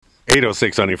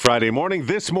8:06 on your Friday morning.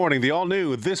 This morning, the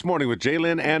all-new This Morning with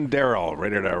Jalen and Daryl,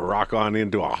 ready to rock on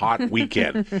into a hot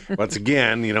weekend. Once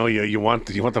again, you want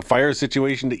the fire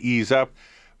situation to ease up.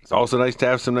 It's also nice to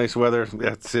have some nice weather.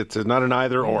 It's not an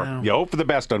either or. You hope for the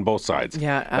best on both sides.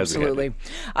 Yeah, absolutely.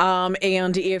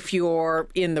 And if you're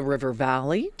in the River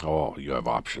Valley... Oh, you have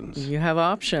options. You have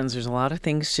options. There's a lot of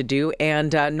things to do.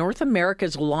 And North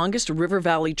America's longest River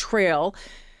Valley Trail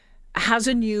has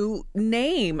a new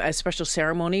name. A special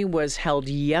ceremony was held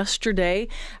yesterday,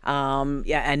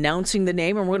 announcing the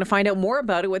name, and we're going to find out more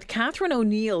about it with Katherine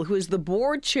O'Neill, who is the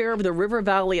board chair of the River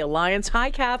Valley Alliance. Hi,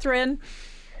 Katherine.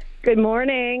 Good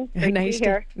morning. Nice to be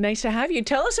here. Nice to have you.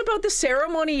 Tell us about the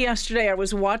ceremony yesterday. I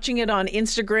was watching it on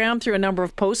Instagram through a number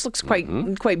of posts. Looks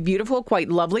quite beautiful, quite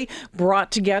lovely.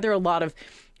 Brought together a lot of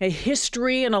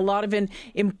history and a lot of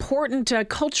important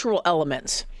cultural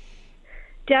elements.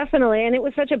 Definitely, and it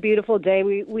was such a beautiful day.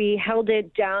 We held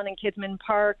it down in Kidman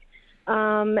Park,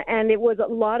 and it was a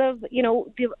lot of,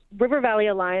 the River Valley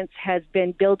Alliance has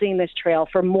been building this trail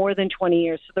for more than 20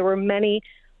 years. So there were many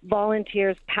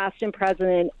volunteers, past and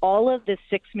present, all of the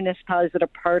 6 municipalities that are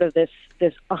part of this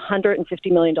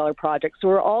 $150 million project. So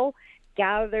we're all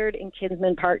gathered in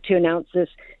Kinsman Park to announce this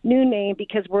new name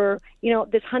because we're,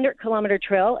 this 100-kilometer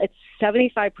trail, it's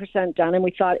 75% done, and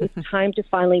we thought it's time to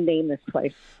finally name this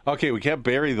place. Okay, we can't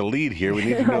bury the lead here. We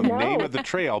need to know the name of the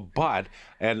trail,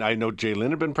 and I know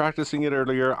Jalen had been practicing it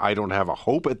earlier. I don't have a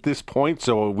hope at this point,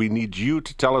 so we need you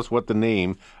to tell us what the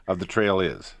name of the trail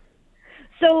is.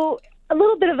 So a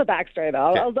little bit of a backstory,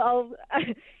 though.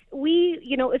 Okay.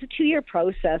 It's a 2-year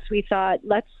process. We thought,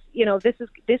 this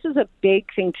is a big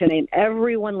thing to name.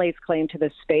 Everyone lays claim to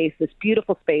this space, this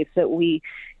beautiful space that we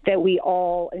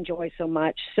all enjoy so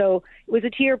much. So it was a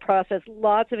 2-year process,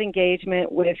 lots of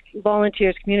engagement with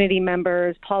volunteers, community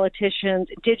members, politicians,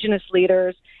 Indigenous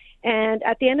leaders. And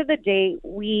at the end of the day,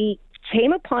 we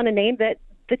came upon a name that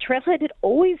the trailhead had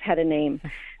always had a name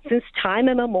since time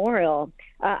immemorial.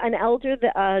 An elder,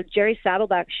 Jerry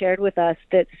Saddleback, shared with us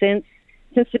that since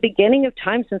the beginning of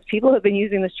time, since people have been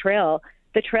using this trail,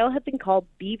 the trail has been called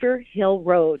Beaver Hill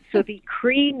Road. So the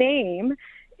Cree name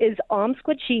is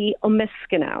Amisko Wacîw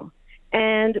Mêskanaw.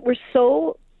 And we're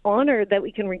so honored that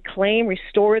we can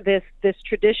restore this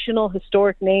traditional,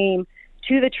 historic name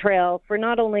to the trail for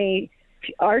not only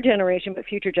our generation, but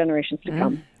future generations to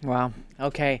come. Wow.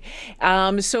 Okay.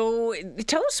 So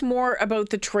tell us more about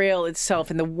the trail itself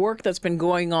and the work that's been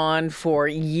going on for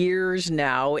years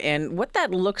now and what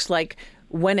that looks like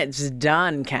when it's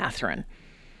done, Katherine.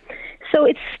 So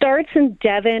it starts in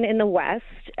Devon in the west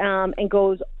and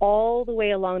goes all the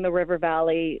way along the River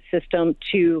Valley system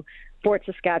to Fort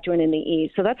Saskatchewan in the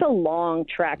east. So that's a long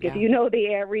trek, if you know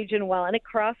the region well. And it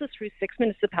crosses through 6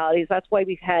 municipalities. That's why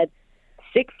we've had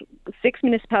six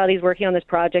municipalities working on this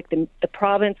project. The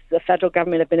province, the federal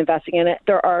government have been investing in it.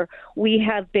 We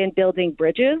have been building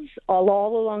bridges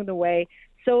all along the way.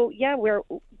 So we're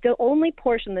the only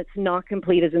portion that's not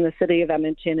complete is in the city of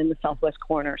Edmonton in the southwest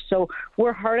corner. So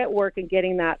we're hard at work in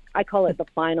getting that, I call it the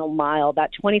final mile, that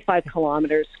 25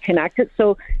 kilometers connected.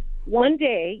 So one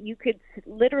day you could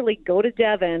literally go to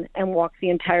Devon and walk the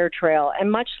entire trail.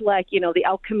 And much like, the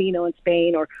El Camino in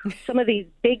Spain or some of these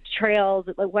big trails,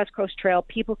 like West Coast Trail,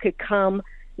 people could come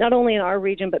not only in our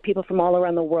region, but people from all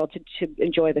around the world to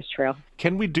enjoy this trail.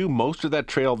 Can we do most of that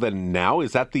trail then now?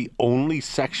 Is that the only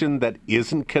section that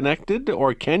isn't connected?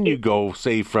 Or can you go,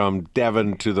 say, from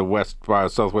Devon to the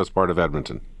southwest part of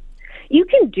Edmonton? You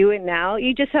can do it now.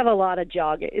 You just have a lot of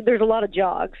jogging. There's a lot of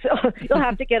jogs. So you'll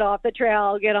have to get off the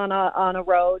trail, get on a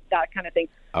road, that kind of thing.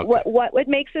 Okay. What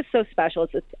makes this so special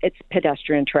is it's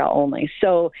pedestrian trail only.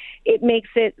 So it makes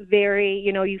it very,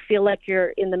 you feel like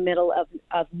you're in the middle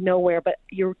of nowhere, but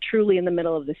you're truly in the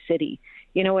middle of the city.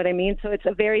 You know what I mean? So it's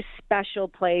a very special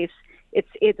place.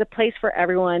 It's a place for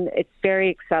everyone. It's very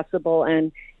accessible.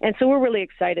 And so we're really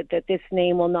excited that this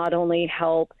name will not only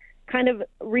help kind of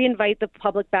reinvite the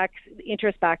public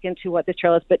interest back into what this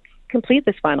trail is, but complete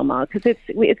this final mile because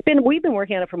we've been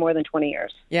working on it for more than 20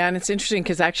 years. Yeah, and it's interesting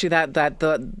because actually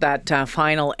that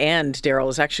final end, Daryl,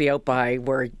 is actually out by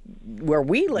where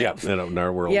we live. Yeah, in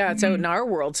our world. Yeah, it's out in our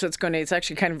world, so it's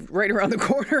actually kind of right around the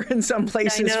corner in some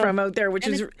places from out there, which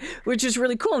is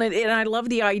really cool. And I love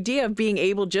the idea of being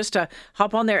able just to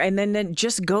hop on there and then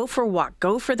just go for a walk,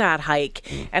 go for that hike.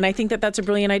 And I think that's a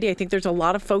brilliant idea. I think there's a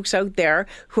lot of folks out there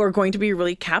who are going to be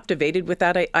really captivated with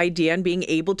that idea and being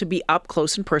able to be up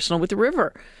close and personal with the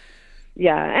river.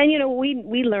 Yeah, and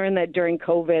we learned that during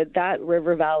COVID, that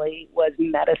river valley was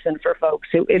medicine for folks.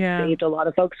 It saved a lot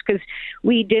of folks because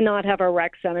we did not have our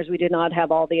rec centers, we did not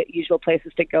have all the usual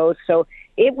places to go. So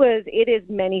it is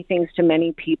many things to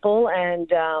many people, and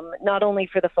not only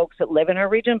for the folks that live in our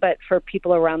region, but for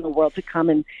people around the world to come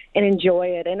and enjoy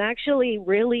it and actually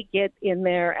really get in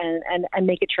there and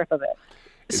make a trip of it.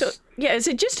 So, is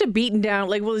it just a beaten down,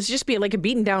 will it just be like a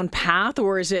beaten down path,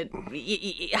 or is it,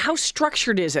 how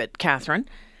structured is it, Catherine?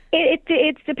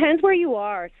 It depends where you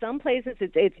are. Some places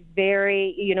it's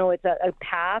very, it's a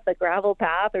path, a gravel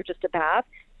path or just a path.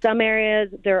 Some areas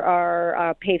there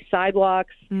are paved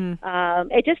sidewalks.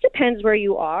 It just depends where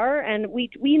you are, and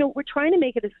we're trying to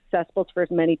make it as accessible for as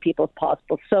many people as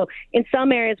possible. So in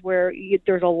some areas where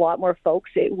there's a lot more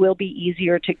folks, it will be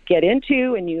easier to get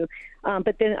into,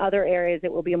 but then other areas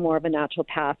it will be more of a natural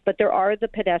path. But there are the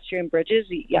pedestrian bridges.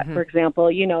 For example,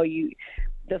 the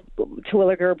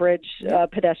Terwillegar Bridge,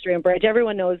 pedestrian bridge.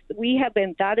 Everyone knows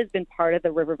that has been part of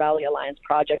the River Valley Alliance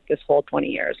project this whole 20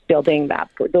 years, building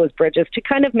those bridges to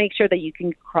kind of make sure that you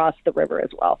can cross the river as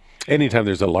well. Anytime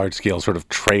there's a large scale sort of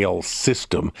trail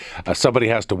system, somebody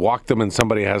has to walk them and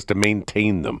somebody has to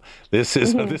maintain them. This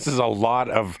is a lot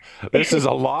of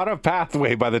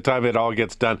pathway by the time it all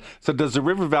gets done. So does the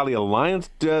River Valley Alliance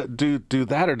do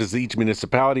that, or does each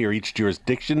municipality or each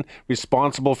jurisdiction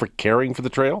responsible for caring for the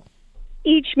trail?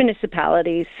 Each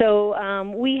municipality. So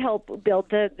we help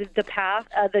build the path,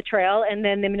 the trail, and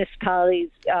then the municipalities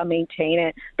maintain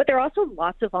it. But there are also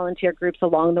lots of volunteer groups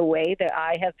along the way that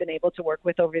I have been able to work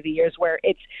with over the years, where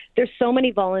there's so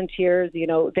many volunteers,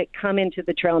 that come into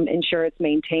the trail and ensure it's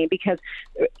maintained, because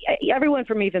everyone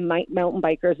from even mountain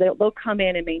bikers, they'll come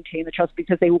in and maintain the trails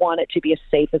because they want it to be as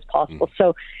safe as possible.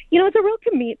 So, it's a real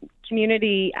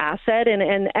community asset,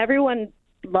 and everyone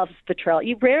loves the trail.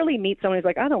 You rarely meet someone who's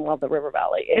like, I don't love the River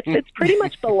Valley. It's pretty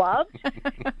much beloved,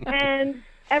 and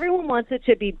everyone wants it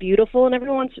to be beautiful, and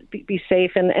everyone wants to be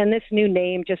safe. And this new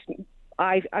name,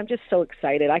 I'm just so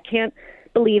excited. I can't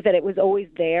believe that it was always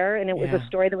there, and it was a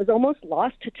story that was almost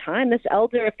lost to time. There was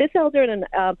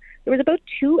about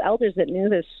 2 elders that knew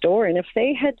this story, and if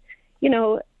they had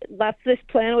left this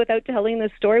planet without telling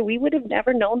this story, we would have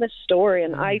never known this story.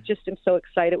 And I just am so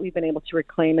excited we've been able to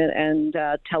reclaim it and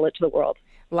tell it to the world.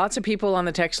 Lots of people on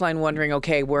the text line wondering,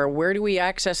 okay, where do we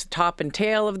access the top and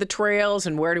tail of the trails,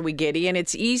 and where do we get in?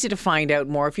 It's easy to find out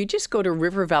more if you just go to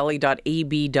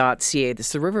rivervalley.ab.ca. This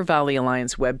is the River Valley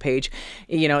Alliance webpage.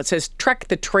 It says Trek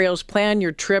the Trails, plan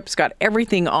your trip. It's got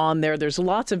everything on there. There's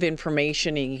lots of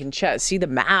information, and you can see the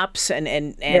maps, and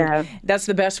that's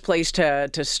the best place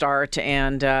to start.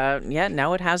 And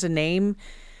now it has a name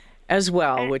as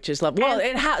well, which is lovely. Well,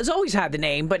 it has always had the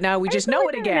name, but now we just know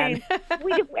it again.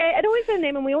 It always had a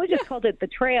name, and we always just called it the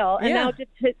trail. And now to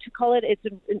call it its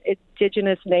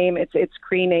indigenous name, its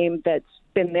Cree name that's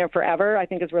been there forever, I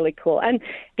think is really cool. And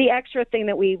the extra thing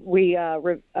that we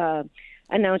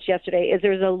announced yesterday is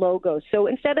there's a logo. So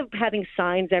instead of having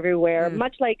signs everywhere,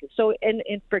 much like, so in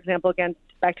for example, again,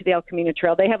 back to the El Camino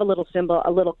Trail, they have a little symbol,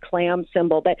 a little clam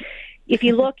symbol. But if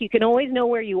you look, you can always know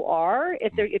where you are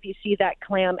if you see that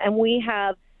clam. And we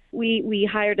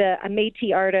hired a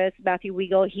Métis artist, Matthew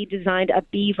Weigel. He designed a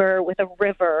beaver with a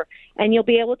river, and you'll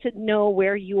be able to know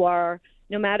where you are,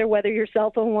 no matter whether your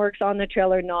cell phone works on the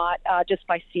trail or not, just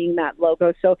by seeing that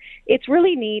logo. So it's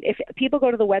really neat. If people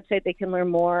go to the website, they can learn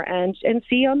more and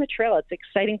see on the trail. It's an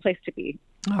exciting place to be.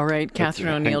 All right, Catherine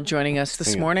O'Neill joining us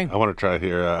this morning. I want to try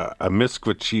here,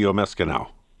 Amisko Wacîw Mêskanaw.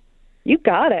 You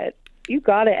got it.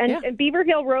 And Beaver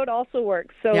Hill Road also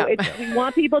works. So we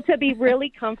want people to be really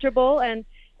comfortable and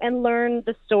learn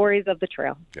the stories of the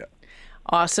trail. Yeah.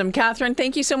 Awesome. Catherine,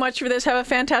 thank you so much for this. Have a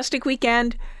fantastic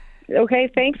weekend. Okay,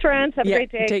 thanks, friends. Have a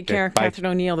great day. Take care. Bye. Catherine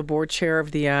O'Neill, the board chair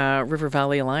of the River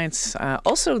Valley Alliance,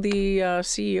 also the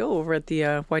CEO over at the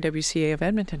YWCA of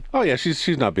Edmonton. Oh, yeah,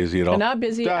 she's not busy at all. Not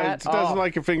busy at all. Doesn't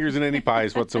like her fingers in any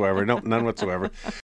pies whatsoever. No, none whatsoever.